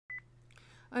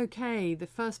Okay, the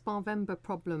first Barvember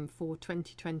problem for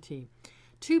 2020.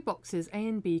 Two boxes A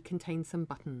and B contain some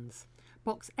buttons.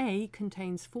 Box A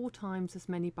contains 4 times as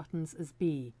many buttons as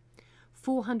B.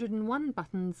 401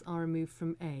 buttons are removed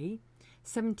from A,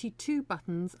 72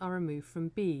 buttons are removed from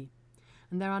B.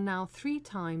 And there are now 3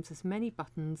 times as many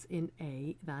buttons in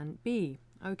A than B.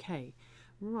 Okay,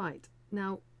 right.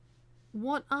 Now,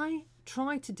 what I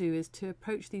try to do is to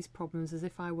approach these problems as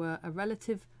if I were a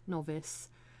relative novice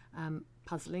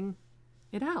puzzling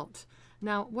it out.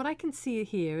 Now, what I can see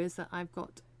here is that I've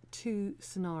got 2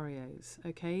 scenarios.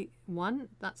 Okay, 1,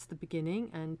 that's the beginning,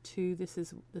 and 2, this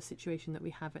is the situation that we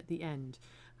have at the end.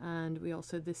 And we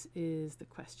also, this is the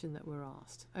question that we're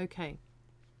asked. Okay.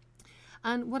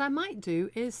 And what I might do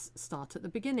is start at the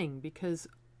beginning, because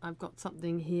I've got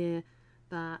something here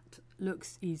that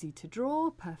looks easy to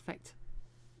draw, perfect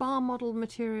bar model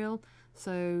material.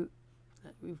 So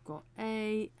we've got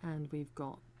A and we've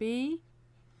got B.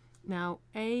 Now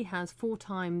A has 4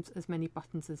 times as many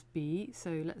buttons as B,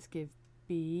 so let's give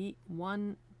B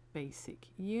 1 basic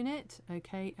unit,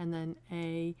 okay, and then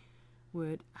A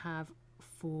would have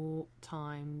 4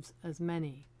 times as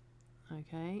many,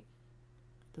 okay.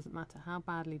 Doesn't matter how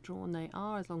badly drawn they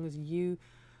are, as long as you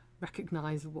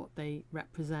recognize what they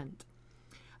represent.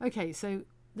 Okay, so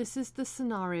this is the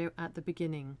scenario at the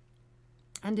beginning,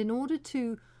 and in order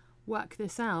to work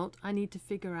this out, I need to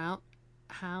figure out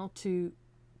how to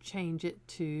change it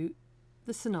to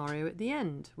the scenario at the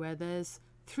end, where there's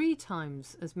 3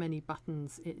 times as many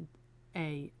buttons in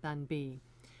A than B.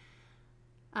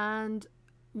 And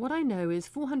what I know is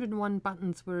 401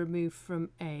 buttons were removed from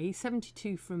A,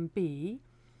 72 from B,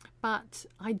 but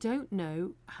I don't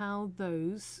know how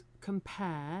those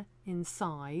compare in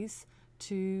size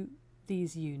to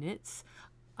these units.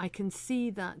 I can see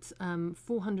that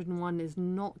 401 is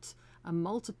not a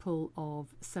multiple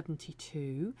of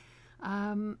 72.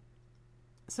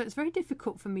 So it's very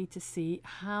difficult for me to see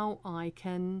how I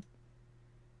can,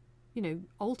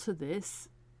 alter this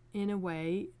in a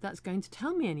way that's going to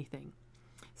tell me anything.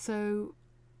 So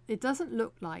it doesn't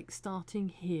look like starting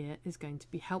here is going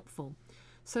to be helpful.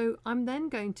 So I'm then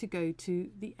going to go to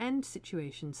the end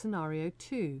situation, scenario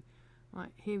 2.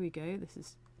 Right, here we go. This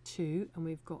is 2, and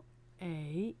we've got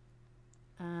A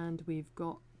and we've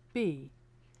got B.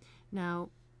 Now,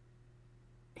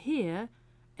 here,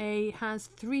 A has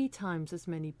 3 times as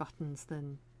many buttons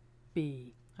than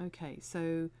B. Okay,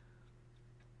 so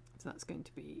that's going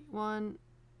to be 1,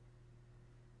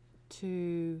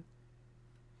 2,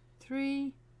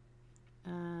 3,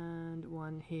 and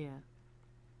 1 here.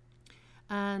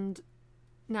 And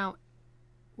now,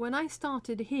 when I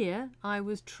started here, I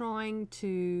was trying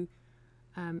to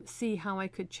see how I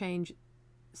could change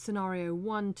scenario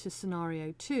 1 to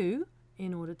scenario 2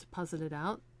 in order to puzzle it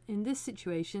out. In this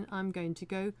situation, I'm going to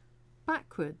go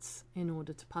backwards in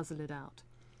order to puzzle it out.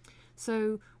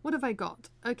 So what have I got?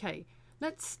 Okay,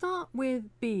 let's start with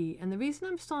B. And the reason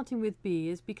I'm starting with B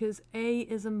is because A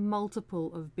is a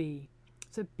multiple of B.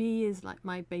 So B is like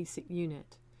my basic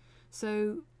unit.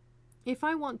 So if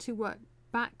I want to work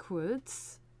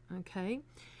backwards, okay,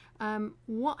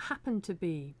 what happened to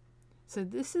B? So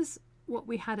this is what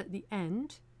we had at the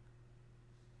end,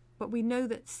 but we know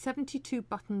that 72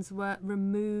 buttons were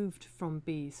removed from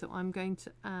B. So I'm going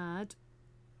to add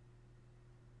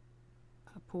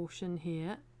a portion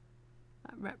here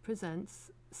that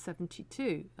represents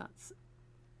 72. That's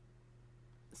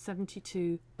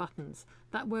 72 buttons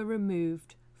that were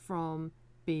removed from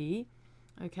B.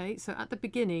 Okay, so at the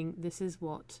beginning, this is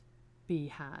what B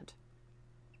had.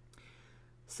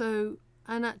 So,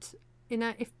 and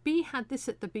if B had this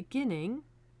at the beginning,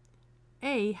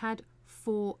 A had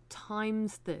 4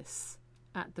 times this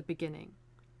at the beginning.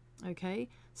 Okay,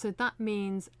 so that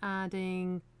means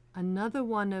adding another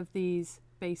one of these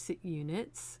basic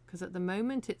units, because at the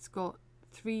moment it's got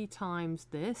 3 times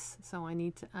this, so I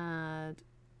need to add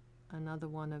another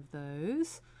one of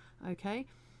those. Okay,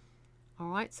 all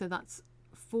right, so that's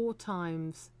 4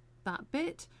 times that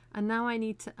bit, and now I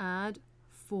need to add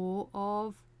 4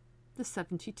 of the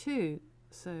 72.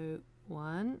 So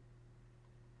 1,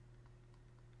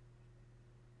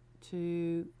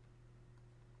 2,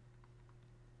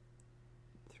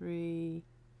 3,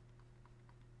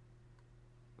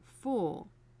 4.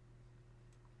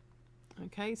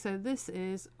 Okay, so this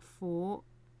is 4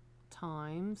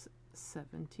 times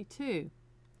 72.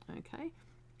 Okay,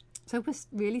 so we're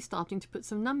really starting to put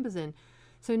some numbers in.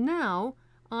 So now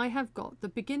I have got the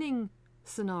beginning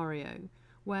scenario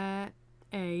where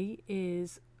A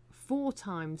is 4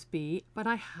 times B, but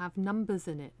I have numbers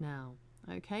in it now.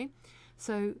 Okay,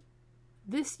 so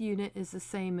this unit is the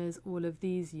same as all of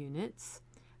these units,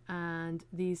 and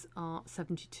these are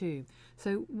 72.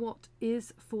 So what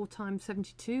is 4 times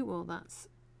 72? Well, that's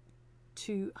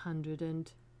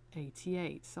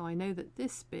 288. So I know that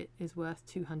this bit is worth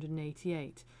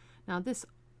 288. Now this,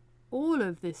 all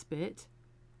of this bit,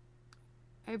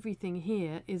 everything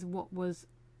here is what was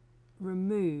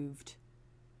removed.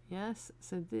 Yes,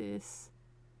 so this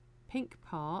pink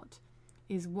part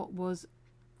is what was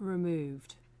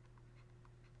removed.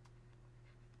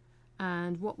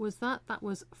 And what was that? That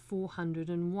was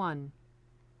 401.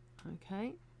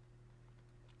 Okay.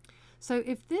 So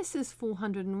if this is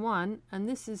 401 and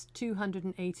this is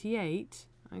 288,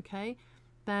 okay,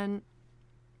 then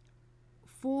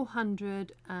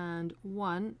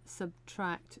 401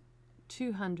 subtract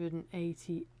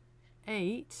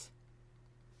 288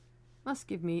 must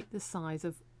give me the size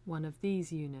of one of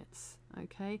these units,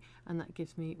 okay, and that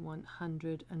gives me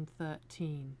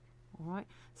 113. All right,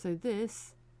 so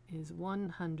this is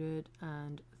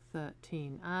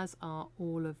 113, as are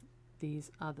all of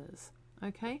these others,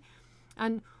 okay.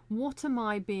 And what am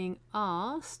I being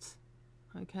asked?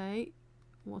 Okay,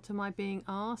 what am I being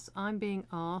asked? I'm being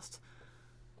asked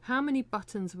how many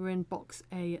buttons were in box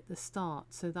A at the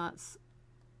start. So that's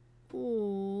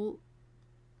all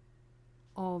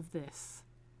of this,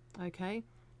 okay.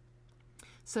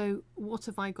 So what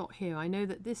have I got here? I know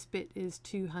that this bit is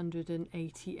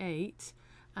 288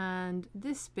 and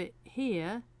this bit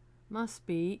here must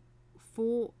be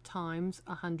 4 times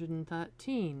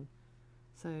 113.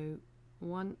 So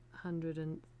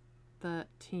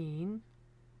 113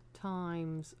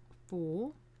 times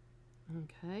 4,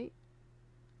 okay,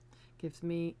 gives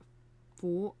me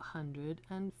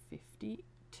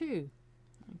 452.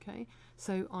 Okay,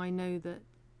 so I know that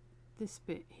this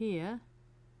bit here,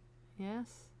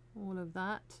 yes, all of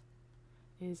that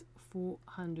is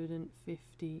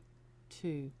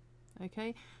 452.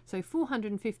 Okay, so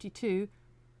 452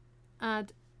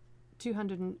 add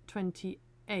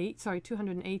 288,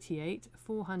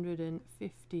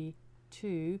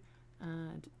 452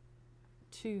 add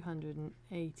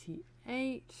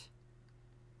 288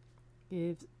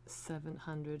 gives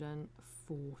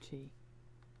 740.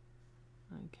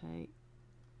 Okay,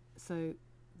 so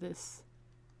this,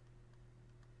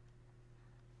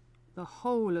 the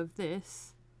whole of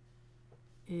this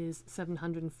is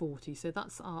 740, so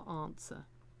that's our answer.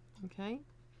 Okay.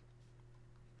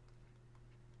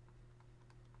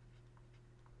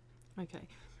 Okay,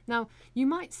 now you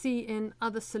might see in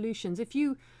other solutions, if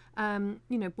you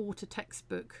you know, bought a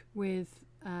textbook with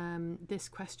this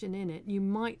question in it, you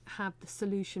might have the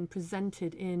solution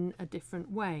presented in a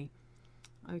different way.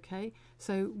 Okay,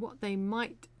 so what they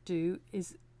might do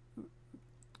is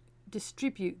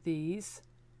distribute these,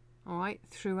 all right,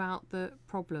 throughout the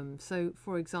problem. So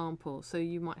for example, so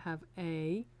you might have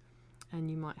A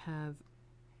and you might have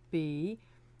B,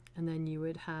 and then you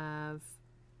would have,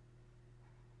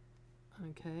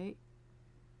 okay,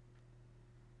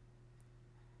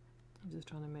 I'm just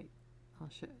trying to make, I'll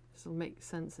show, this will make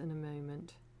sense in a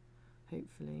moment,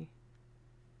 hopefully.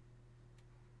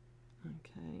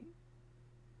 Okay.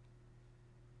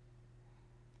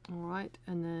 All right,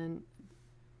 and then,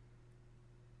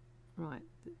 right,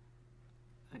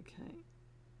 okay,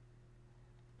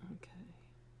 okay.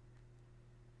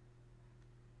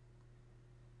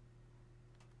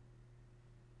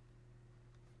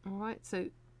 All right, so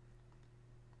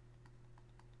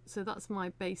that's my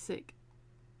basic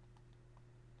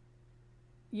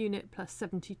unit plus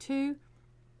 72.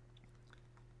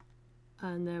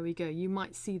 And there we go. You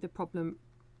might see the problem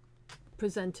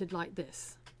presented like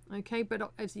this. Okay,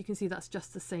 but as you can see, that's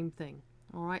just the same thing.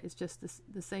 All right, it's just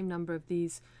the same number of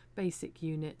these basic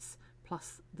units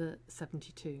plus the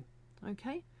 72.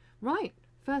 Okay, right,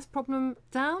 first problem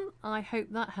down. I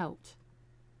hope that helped.